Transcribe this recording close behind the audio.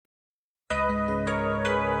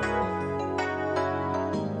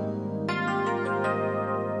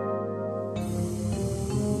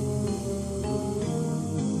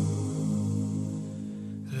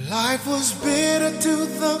Life was bitter to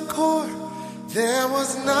the core. There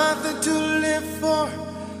was nothing to live for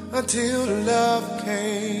until love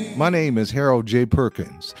came. My name is Harold J.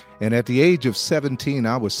 Perkins, and at the age of 17,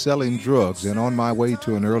 I was selling drugs and on my way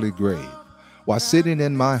to an early grave. While sitting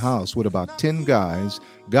in my house with about 10 guys,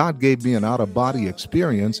 God gave me an out-of-body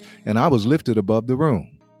experience, and I was lifted above the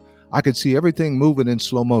room. I could see everything moving in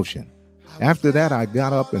slow motion. After that, I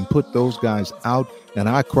got up and put those guys out, and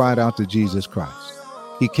I cried out to Jesus Christ.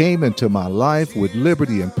 He came into my life with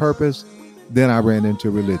liberty and purpose. Then I ran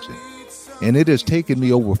into religion. And it has taken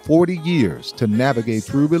me over 40 years to navigate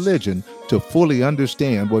through religion to fully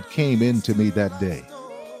understand what came into me that day.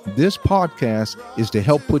 This podcast is to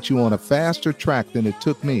help put you on a faster track than it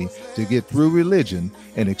took me to get through religion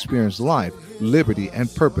and experience life, liberty,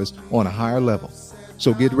 and purpose on a higher level.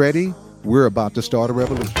 So get ready. We're about to start a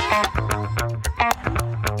revolution.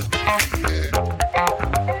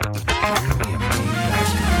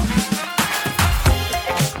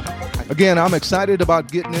 Again, I'm excited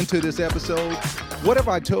about getting into this episode. What if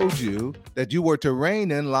I told you that you were to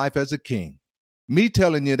reign in life as a king? Me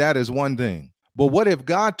telling you that is one thing. But what if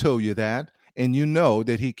God told you that and you know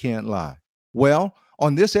that he can't lie? Well,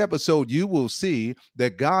 on this episode, you will see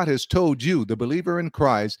that God has told you, the believer in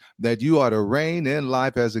Christ, that you are to reign in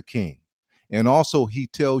life as a king. And also he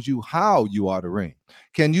tells you how you are to reign.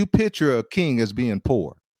 Can you picture a king as being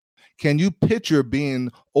poor? Can you picture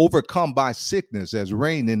being overcome by sickness as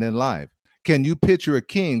reigning in life? Can you picture a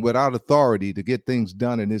king without authority to get things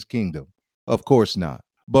done in his kingdom? Of course not.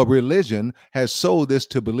 But religion has sold this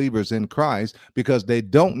to believers in Christ because they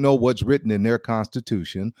don't know what's written in their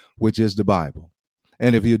constitution, which is the Bible.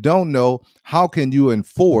 And if you don't know, how can you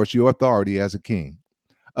enforce your authority as a king?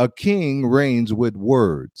 A king reigns with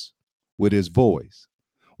words, with his voice.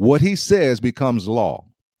 What he says becomes law.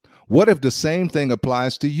 What if the same thing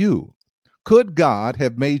applies to you? Could God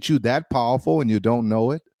have made you that powerful and you don't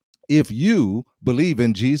know it? If you believe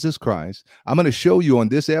in Jesus Christ, I'm going to show you on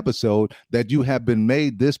this episode that you have been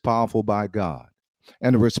made this powerful by God.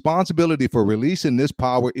 And the responsibility for releasing this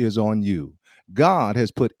power is on you. God has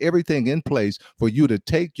put everything in place for you to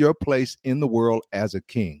take your place in the world as a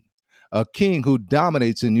king who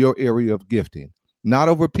dominates in your area of gifting, not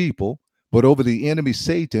over people, but over the enemy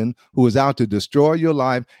Satan, who is out to destroy your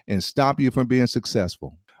life and stop you from being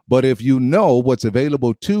successful. But if you know what's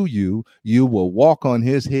available to you, you will walk on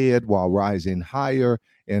his head while rising higher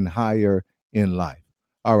and higher in life.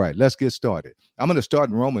 All right, let's get started. I'm going to start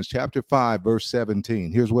in Romans chapter 5, verse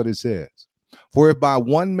 17. Here's what it says. For if by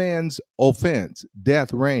one man's offense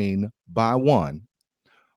death reigned by one,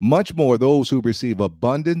 much more those who receive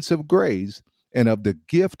abundance of grace and of the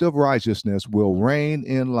gift of righteousness will reign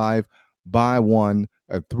in life by one,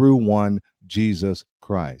 through one, Jesus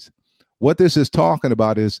Christ. What this is talking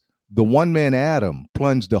about is the one man Adam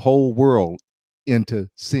plunged the whole world into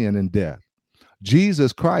sin and death.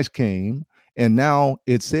 Jesus Christ came, and now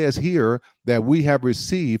it says here that we have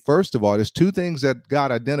received, first of all, there's two things that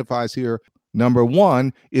God identifies here. Number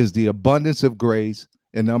one is the abundance of grace,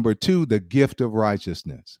 and number two, the gift of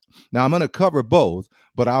righteousness. Now, I'm going to cover both,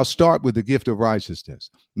 but I'll start with the gift of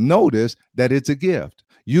righteousness. Notice that it's a gift.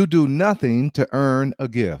 You do nothing to earn a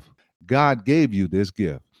gift. God gave you this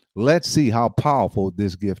gift. Let's see how powerful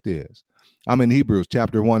this gift is. I'm in Hebrews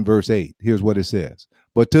chapter 1, verse 8. Here's what it says.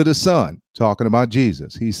 But to the Son, talking about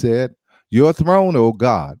Jesus, he said, your throne, O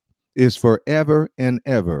God, is forever and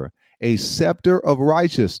ever. A scepter of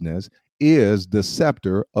righteousness is the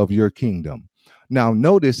scepter of your kingdom. Now,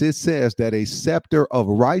 notice it says that a scepter of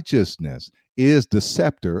righteousness is the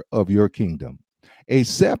scepter of your kingdom. A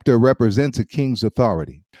scepter represents a king's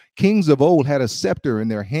authority. Kings of old had a scepter in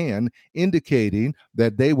their hand, indicating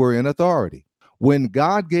that they were in authority. When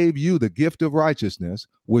God gave you the gift of righteousness,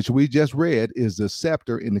 which we just read is the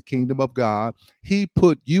scepter in the kingdom of God, he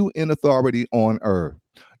put you in authority on earth.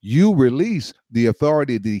 You release the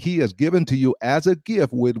authority that he has given to you as a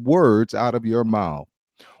gift with words out of your mouth.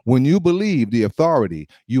 When you believe the authority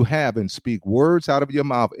you have and speak words out of your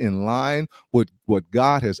mouth in line with what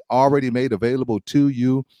God has already made available to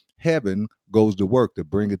you, heaven goes to work to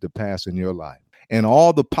bring it to pass in your life. And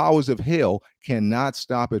all the powers of hell cannot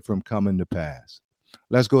stop it from coming to pass.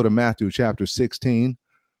 Let's go to Matthew chapter 16,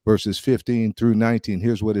 verses 15 through 19.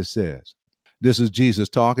 Here's what it says. This is Jesus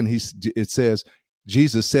talking. It says,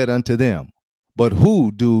 Jesus said unto them, but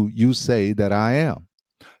who do you say that I am?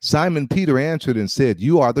 Simon Peter answered and said,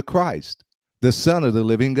 you are the Christ, the Son of the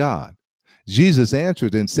living God. Jesus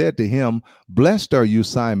answered and said to him, blessed are you,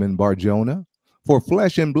 Simon Bar-Jonah, for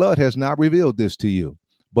flesh and blood has not revealed this to you,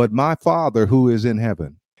 but my Father who is in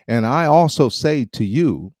heaven. And I also say to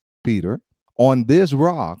you, Peter, On this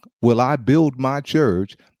rock will I build my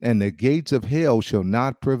church, and the gates of hell shall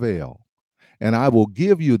not prevail. And I will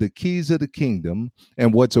give you the keys of the kingdom,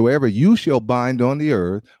 and whatsoever you shall bind on the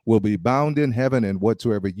earth will be bound in heaven, and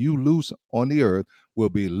whatsoever you loose on the earth will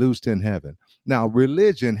be loosed in heaven. Now,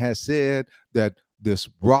 religion has said that this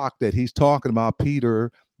rock that he's talking about,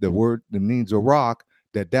 Peter, the word that means a rock,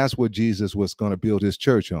 that's what Jesus was going to build his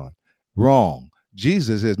church on. Wrong.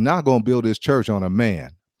 Jesus is not going to build his church on a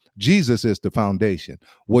man. Jesus is the foundation.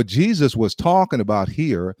 What Jesus was talking about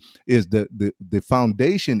here is the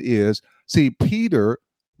foundation is, see, Peter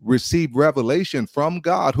received revelation from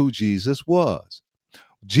God who Jesus was.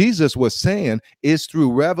 Jesus was saying it's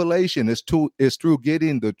through revelation, it's through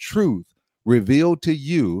getting the truth revealed to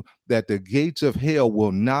you that the gates of hell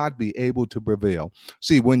will not be able to prevail.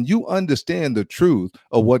 See, when you understand the truth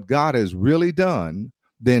of what God has really done,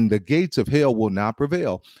 then the gates of hell will not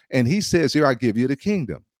prevail. And he says here, I give you the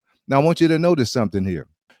kingdom. Now, I want you to notice something here.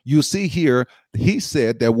 You see here, he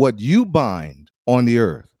said that what you bind on the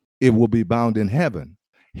earth, it will be bound in heaven.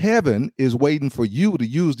 Heaven is waiting for you to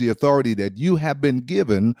use the authority that you have been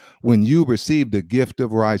given when you receive the gift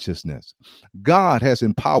of righteousness. God has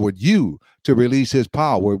empowered you to release his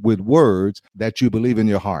power with words that you believe in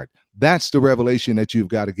your heart. That's the revelation that you've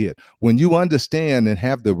got to get. When you understand and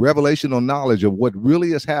have the revelational knowledge of what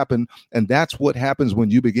really has happened, and that's what happens when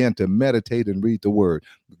you begin to meditate and read the word,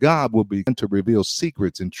 God will begin to reveal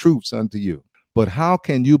secrets and truths unto you. But how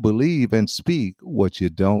can you believe and speak what you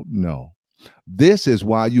don't know? This is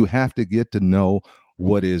why you have to get to know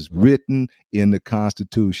what is written in the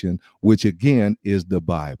Constitution, which again is the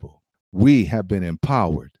Bible. We have been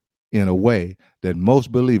empowered in a way that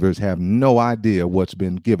most believers have no idea what's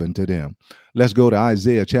been given to them. Let's go to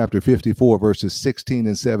Isaiah chapter 54, verses 16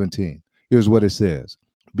 and 17. Here's what it says.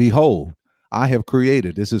 Behold, I have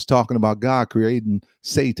created, this is talking about God creating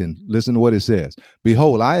Satan. Listen to what it says.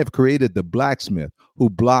 Behold, I have created the blacksmith who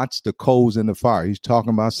blots the coals in the fire. He's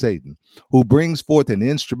talking about Satan, who brings forth an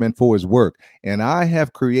instrument for his work. And I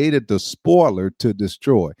have created the spoiler to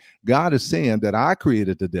destroy. God is saying that I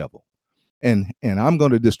created the devil, and I'm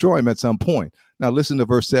going to destroy him at some point. Now listen to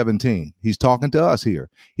verse 17. He's talking to us here.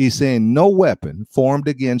 He's saying, no weapon formed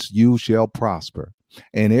against you shall prosper,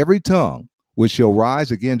 and every tongue which shall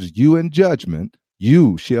rise against you in judgment,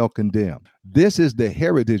 you shall condemn. This is the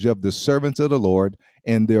heritage of the servants of the Lord,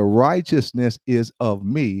 and their righteousness is of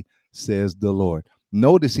me, says the Lord.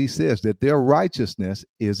 Notice he says that their righteousness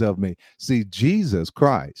is of me. See, Jesus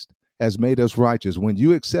Christ has made us righteous. When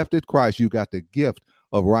you accepted Christ, you got the gift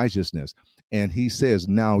of righteousness. And he says,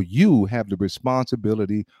 now you have the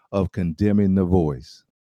responsibility of condemning the voice.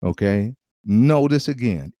 Okay? Notice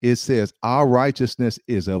again, it says our righteousness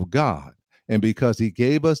is of God. And because he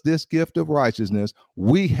gave us this gift of righteousness,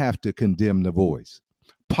 we have to condemn the voice.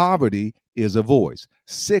 Poverty is a voice.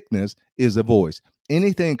 Sickness is a voice.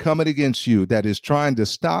 Anything coming against you that is trying to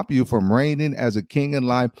stop you from reigning as a king in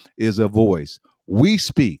life is a voice. We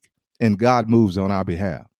speak, and God moves on our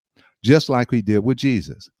behalf, just like we did with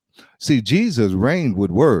Jesus. See, Jesus reigned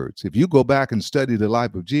with words. If you go back and study the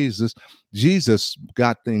life of Jesus, Jesus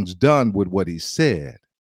got things done with what he said.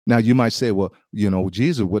 Now, you might say, well,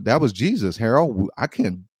 Jesus, that was Jesus, Harold. I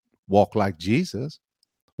can't walk like Jesus.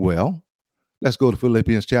 Well, let's go to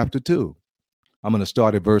Philippians chapter 2. I'm going to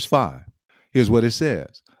start at verse 5. Here's what it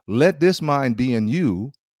says. Let this mind be in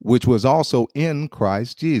you, which was also in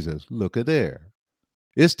Christ Jesus. Look at there.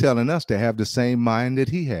 It's telling us to have the same mind that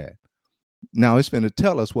he had. Now, it's going to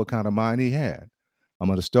tell us what kind of mind he had. I'm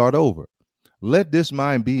going to start over. Let this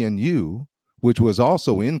mind be in you, which was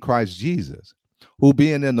also in Christ Jesus, who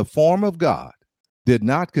being in the form of God, did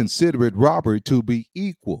not consider it robbery to be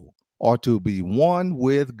equal or to be one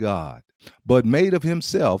with God, but made of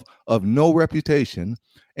himself of no reputation,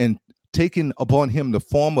 and taking upon him the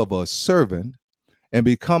form of a servant, and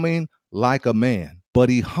becoming like a man. But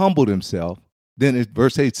he humbled himself. Then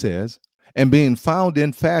verse 8 says, and being found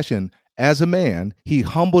in fashion as a man, he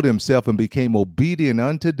humbled himself and became obedient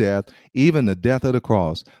unto death, even the death of the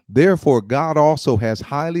cross. Therefore, God also has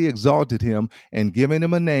highly exalted him and given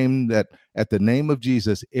him a name that at the name of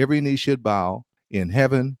Jesus, every knee should bow in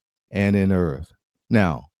heaven and in earth.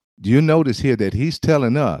 Now, do you notice here that he's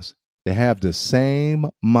telling us to have the same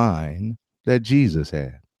mind that Jesus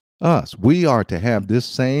had? Us, we are to have this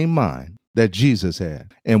same mind that Jesus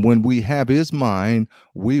had. And when we have his mind,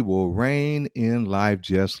 we will reign in life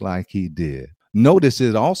just like he did. Notice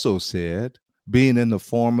it also said, being in the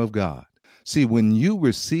form of God. See, when you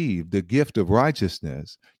receive the gift of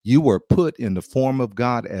righteousness, you were put in the form of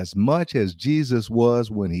God as much as Jesus was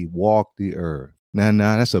when he walked the earth. Now,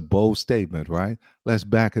 that's a bold statement, right? Let's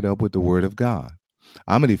back it up with the word of God.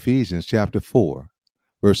 I'm in Ephesians chapter 4,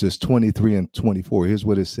 verses 23 and 24. Here's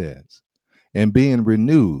what it says. And being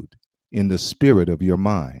renewed in the spirit of your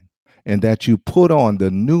mind, and that you put on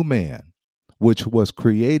the new man, which was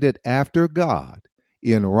created after God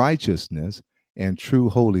in righteousness and true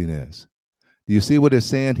holiness. Do you see what it's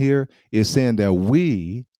saying here? It's saying that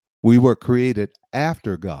we were created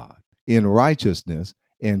after God in righteousness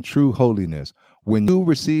and true holiness. When you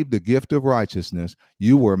received the gift of righteousness,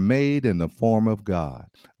 you were made in the form of God.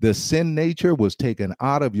 The sin nature was taken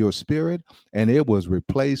out of your spirit and it was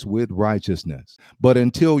replaced with righteousness. But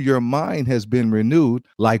until your mind has been renewed,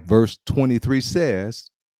 like verse 23 says,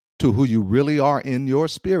 to who you really are in your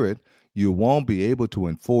spirit, you won't be able to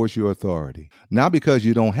enforce your authority. Not because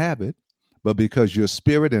you don't have it, but because your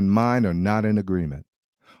spirit and mind are not in agreement.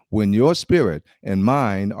 When your spirit and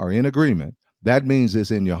mind are in agreement, that means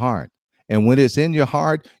it's in your heart. And when it's in your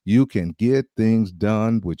heart, you can get things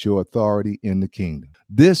done with your authority in the kingdom.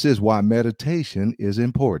 This is why meditation is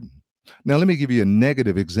important. Now, let me give you a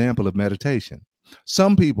negative example of meditation.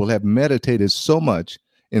 Some people have meditated so much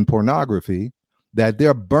in pornography that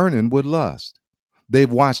they're burning with lust.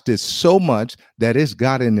 They've watched it so much that it's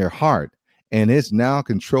got in their heart and it's now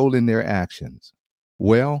controlling their actions.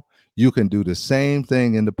 Well, you can do the same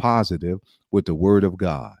thing in the positive with the word of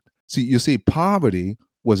God. You see, poverty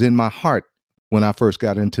was in my heart when I first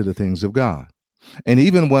got into the things of God. And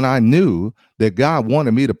even when I knew that God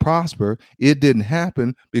wanted me to prosper, it didn't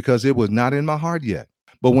happen because it was not in my heart yet.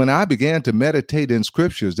 But when I began to meditate in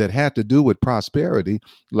scriptures that had to do with prosperity,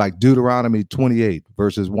 like Deuteronomy 28,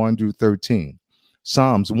 verses 1 through 13,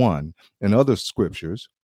 Psalms 1, and other scriptures,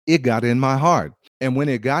 it got in my heart. And when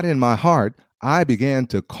it got in my heart, I began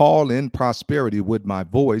to call in prosperity with my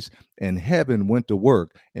voice, and heaven went to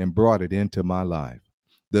work and brought it into my life.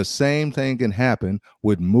 The same thing can happen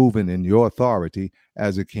with moving in your authority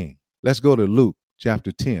as a king. Let's go to Luke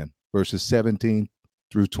chapter 10, verses 17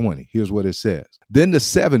 through 20. Here's what it says. Then the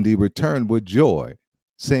 70 returned with joy,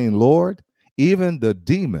 saying, Lord, even the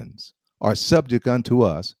demons are subject unto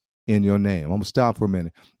us in your name. I'm going to stop for a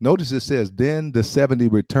minute. Notice it says, then the 70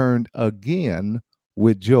 returned again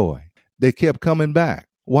with joy. They kept coming back.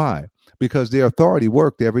 Why? Because their authority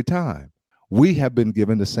worked every time. We have been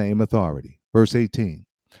given the same authority. Verse 18.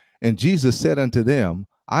 And Jesus said unto them,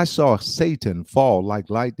 I saw Satan fall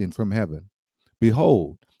like lightning from heaven.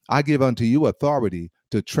 Behold, I give unto you authority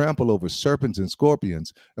to trample over serpents and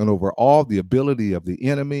scorpions and over all the ability of the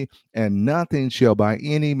enemy, and nothing shall by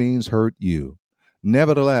any means hurt you.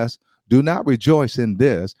 Nevertheless, do not rejoice in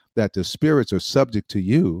this, that the spirits are subject to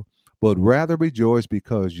you, but rather rejoice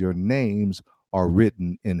because your names are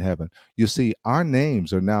written in heaven. You see, our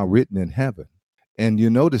names are now written in heaven. And you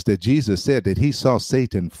notice that Jesus said that he saw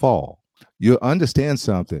Satan fall. You understand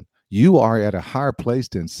something. You are at a higher place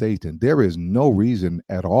than Satan. There is no reason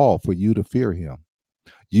at all for you to fear him.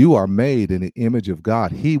 You are made in the image of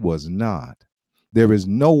God. He was not. There is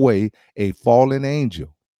no way a fallen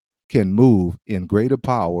angel can move in greater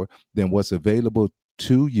power than what's available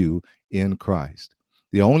to you in Christ.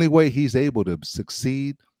 The only way he's able to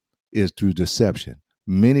succeed is through deception.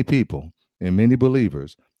 Many people and many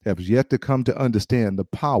believers have yet to come to understand the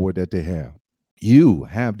power that they have. You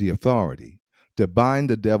have the authority to bind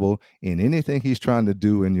the devil in anything he's trying to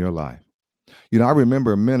do in your life. You know, I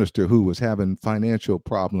remember a minister who was having financial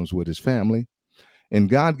problems with his family, and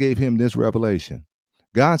God gave him this revelation.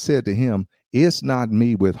 God said to him, it's not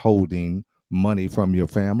me withholding money from your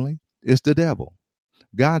family, it's the devil.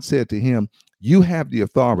 God said to him, you have the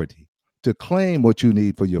authority to claim what you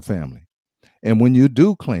need for your family. And when you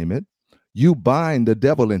do claim it, you bind the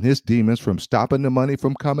devil and his demons from stopping the money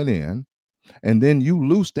from coming in, and then you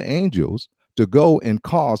loose the angels to go and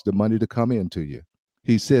cause the money to come into you.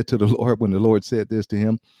 He said to the Lord, when the Lord said this to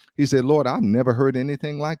him, he said, Lord, I've never heard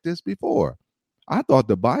anything like this before. I thought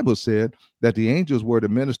the Bible said that the angels were to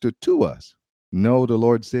minister to us. No, the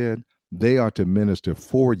Lord said, they are to minister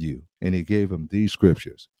for you. And he gave him these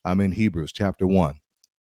scriptures. I'm in Hebrews chapter 1,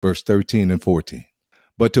 verse 13 and 14.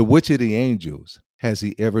 But to which of the angels has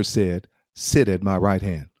he ever said, sit at my right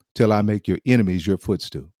hand till I make your enemies your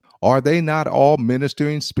footstool? Are they not all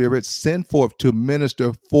ministering spirits sent forth to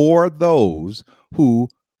minister for those who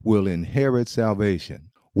will inherit salvation?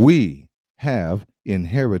 We have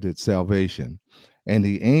inherited salvation, and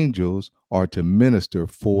the angels are to minister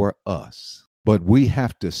for us. But we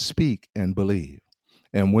have to speak and believe.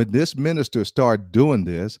 And when this minister started doing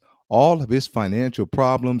this, all of his financial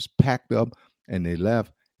problems packed up and they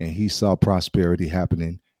left, and he saw prosperity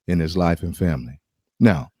happening in his life and family.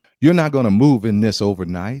 Now, you're not going to move in this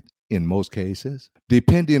overnight in most cases.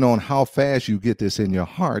 Depending on how fast you get this in your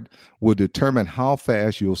heart will determine how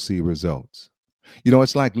fast you'll see results.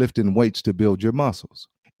 It's like lifting weights to build your muscles.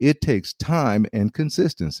 It takes time and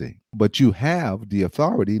consistency, but you have the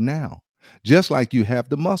authority now, just like you have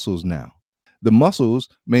the muscles now. The muscles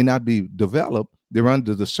may not be developed, they're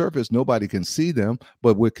under the surface, nobody can see them,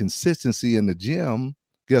 but with consistency in the gym,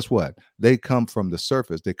 guess what? They come from the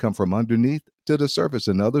surface, they come from underneath to the surface,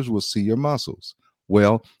 and others will see your muscles.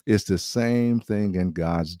 Well, it's the same thing in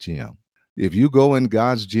God's gym. If you go in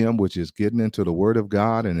God's gym, which is getting into the word of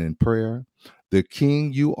God and in prayer, the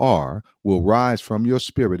king you are will rise from your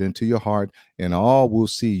spirit into your heart, and all will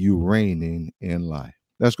see you reigning in life.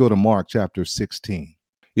 Let's go to Mark chapter 16.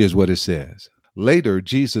 Here's what it says. Later,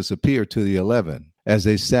 Jesus appeared to the 11 as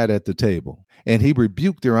they sat at the table, and he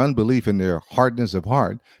rebuked their unbelief and their hardness of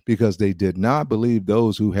heart because they did not believe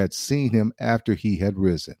those who had seen him after he had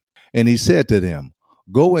risen. And he said to them,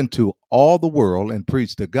 "Go into all the world and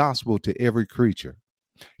preach the gospel to every creature.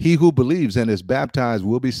 He who believes and is baptized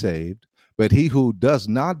will be saved, but he who does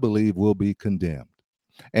not believe will be condemned.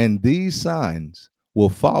 And these signs will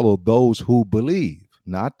follow those who believe,"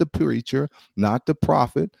 not the preacher, not the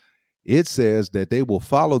prophet. It says that they will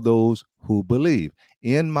follow those who believe.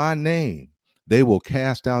 "In my name, they will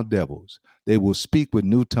cast out devils. They will speak with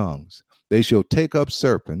new tongues. They shall take up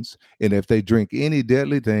serpents, and if they drink any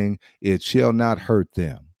deadly thing, it shall not hurt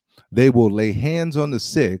them. They will lay hands on the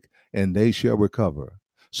sick, and they shall recover."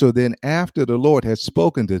 So then, after the Lord had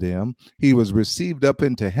spoken to them, he was received up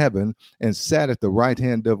into heaven and sat at the right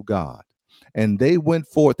hand of God. And they went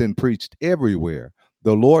forth and preached everywhere,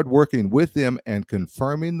 the Lord working with them and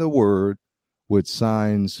confirming the word with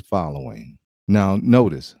signs following. Now,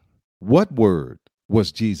 notice, what word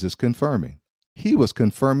was Jesus confirming? He was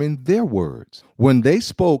confirming their words. When they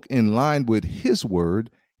spoke in line with his word,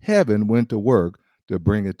 heaven went to work to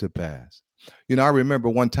bring it to pass. I remember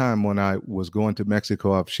one time when I was going to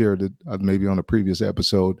Mexico, I've shared it maybe on a previous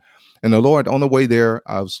episode, and the Lord, on the way there,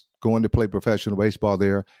 I was going to play professional baseball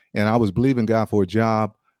there, and I was believing God for a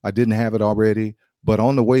job. I didn't have it already, but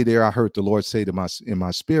on the way there, I heard the Lord say in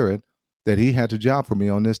my spirit that he had a job for me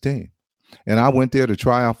on this team. And I went there to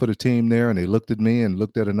try out for the team there, and they looked at me and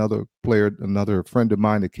looked at another player, another friend of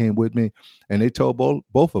mine that came with me, and they told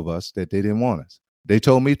both of us that they didn't want us. They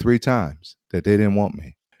told me 3 times that they didn't want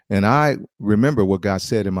me. And I remember what God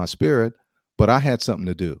said in my spirit, but I had something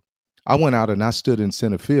to do. I went out and I stood in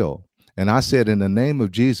center field, and I said, "In the name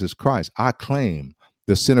of Jesus Christ, I claim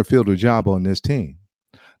the center fielder job on this team.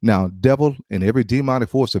 Now, devil and every demonic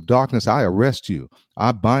force of darkness, I arrest you.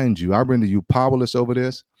 I bind you. I render you powerless over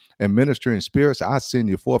this. And ministering spirits, I send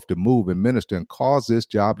you forth to move and minister and cause this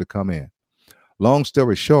job to come in." Long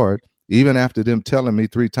story short, even after them telling me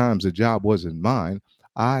 3 times the job wasn't mine,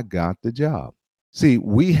 I got the job. See,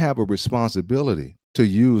 we have a responsibility to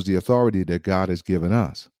use the authority that God has given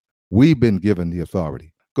us. We've been given the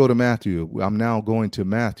authority. Go to Matthew. I'm now going to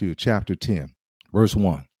Matthew chapter 10, verse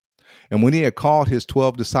 1. "And when he had called his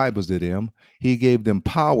 12 disciples to him, he gave them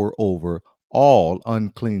power over all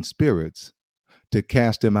unclean spirits to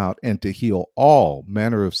cast them out and to heal all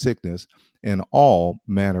manner of sickness and all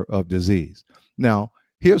manner of disease." Now,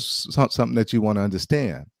 here's something that you want to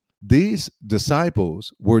understand. These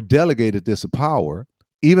disciples were delegated this power,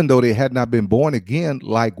 even though they had not been born again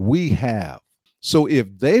like we have. So if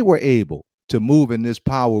they were able to move in this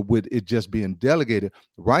power with it just being delegated,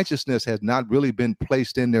 righteousness has not really been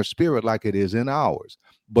placed in their spirit like it is in ours.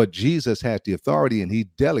 But Jesus had the authority and he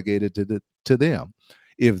delegated to them.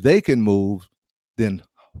 If they can move, then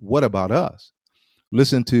what about us?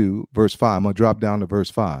 Listen to verse 5. I'm going to drop down to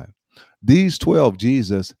verse 5. "These 12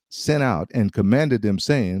 Jesus sent out and commanded them,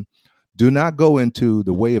 saying, Do not go into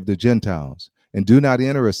the way of the Gentiles, and do not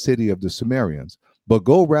enter a city of the Samaritans, but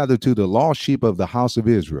go rather to the lost sheep of the house of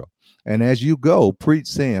Israel. And as you go, preach,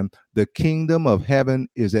 saying, The kingdom of heaven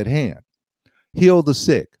is at hand. Heal the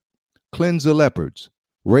sick, cleanse the lepers,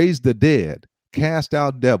 raise the dead, cast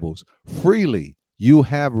out devils. Freely you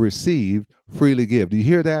have received, freely give." Do you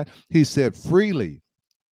hear that? He said, freely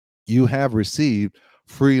you have received,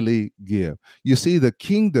 freely give. You see, the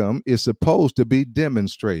kingdom is supposed to be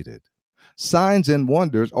demonstrated. Signs and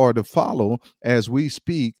wonders are to follow as we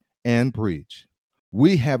speak and preach.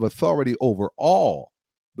 We have authority over all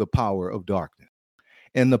the power of darkness.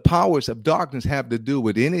 And the powers of darkness have to do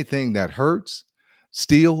with anything that hurts,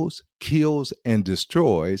 steals, kills, and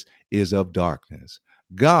destroys is of darkness.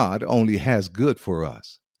 God only has good for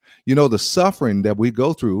us. The suffering that we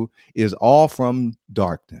go through is all from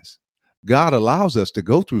darkness. God allows us to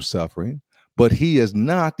go through suffering, but he is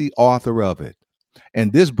not the author of it.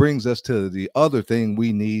 And this brings us to the other thing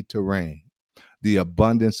we need to reign, the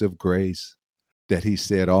abundance of grace that he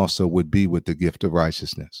said also would be with the gift of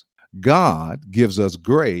righteousness. God gives us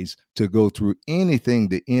grace to go through anything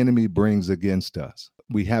the enemy brings against us.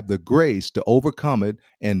 We have the grace to overcome it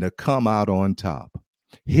and to come out on top.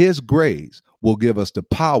 His grace will give us the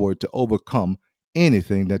power to overcome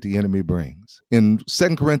anything that the enemy brings. In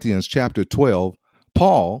 2 Corinthians chapter 12,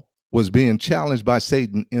 Paul was being challenged by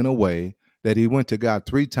Satan in a way that he went to God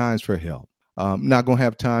 3 times for help. I'm not going to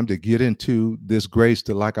have time to get into this grace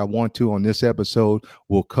like I want to on this episode.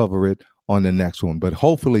 We'll cover it on the next one. But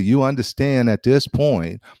hopefully you understand at this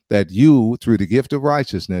point that you, through the gift of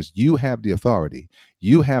righteousness, you have the authority.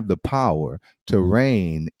 You have the power to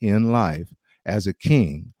reign in life as a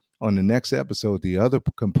king. On the next episode, the other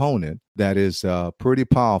component that is pretty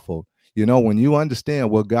powerful, when you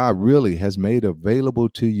understand what God really has made available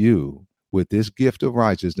to you with this gift of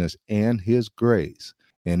righteousness and his grace,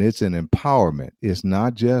 and it's an empowerment. It's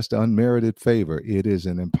not just unmerited favor. It is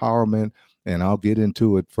an empowerment, and I'll get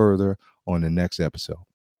into it further on the next episode.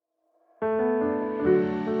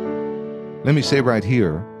 Let me say right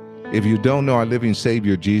here, if you don't know our living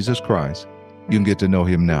Savior, Jesus Christ, you can get to know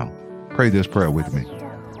him now. Pray this prayer with me.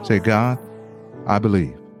 Say, God, I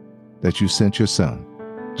believe that you sent your son,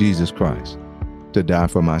 Jesus Christ, to die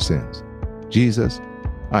for my sins. Jesus,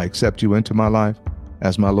 I accept you into my life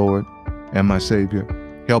as my Lord and my Savior.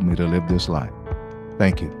 Help me to live this life.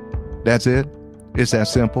 Thank you. That's it. It's that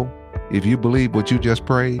simple. If you believe what you just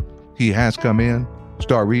prayed, he has come in.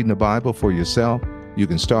 Start reading the Bible for yourself. You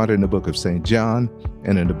can start in the book of St. John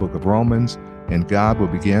and in the book of Romans, and God will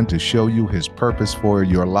begin to show you his purpose for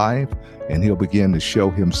your life, and he'll begin to show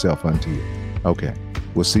himself unto you. Okay,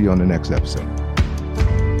 we'll see you on the next episode.